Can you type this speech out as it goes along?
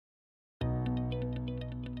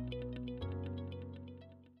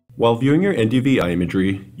While viewing your NDVI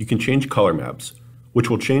imagery, you can change color maps,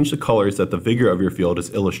 which will change the colors that the vigor of your field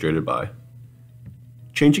is illustrated by.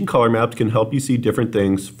 Changing color maps can help you see different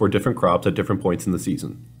things for different crops at different points in the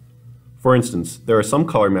season. For instance, there are some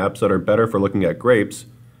color maps that are better for looking at grapes,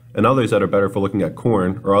 and others that are better for looking at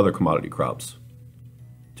corn or other commodity crops.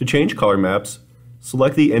 To change color maps,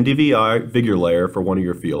 select the NDVI Vigor layer for one of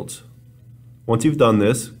your fields. Once you've done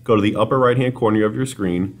this, go to the upper right-hand corner of your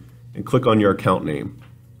screen and click on your account name.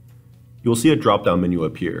 You will see a drop-down menu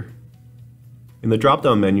appear. In the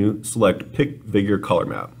drop-down menu, select Pick Vigor Color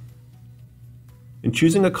Map. In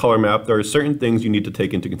choosing a color map, there are certain things you need to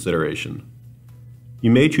take into consideration.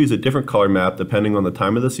 You may choose a different color map depending on the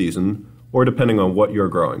time of the season or depending on what you're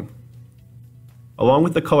growing. Along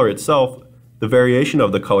with the color itself, the variation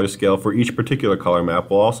of the color scale for each particular color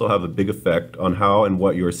map will also have a big effect on how and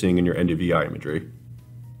what you are seeing in your NDVI imagery.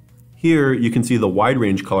 Here, you can see the wide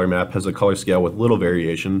range color map has a color scale with little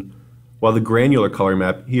variation, while the granular color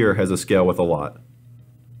map here has a scale with a lot.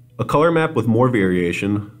 A color map with more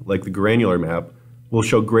variation, like the granular map, will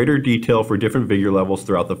show greater detail for different vigor levels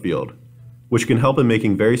throughout the field, which can help in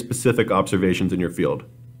making very specific observations in your field.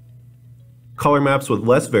 Color maps with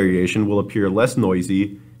less variation will appear less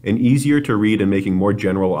noisy and easier to read in making more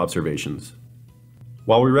general observations.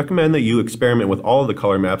 While we recommend that you experiment with all of the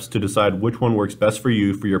color maps to decide which one works best for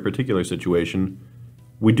you for your particular situation,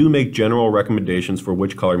 we do make general recommendations for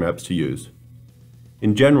which color maps to use.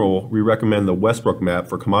 In general, we recommend the Westbrook map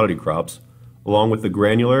for commodity crops, along with the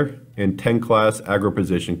granular and 10-class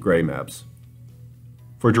agro-position gray maps.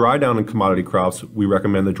 For dry down and commodity crops, we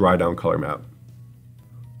recommend the dry down color map.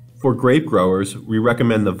 For grape growers, we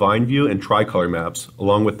recommend the VineView and Tricolor maps,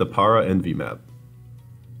 along with the Para Envy map.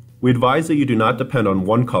 We advise that you do not depend on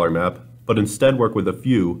one color map, but instead work with a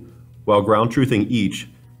few, while ground truthing each,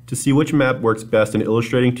 to see which map works best in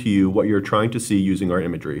illustrating to you what you're trying to see using our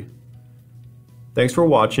imagery. Thanks for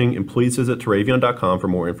watching, and please visit TerrAvion.com for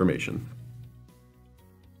more information.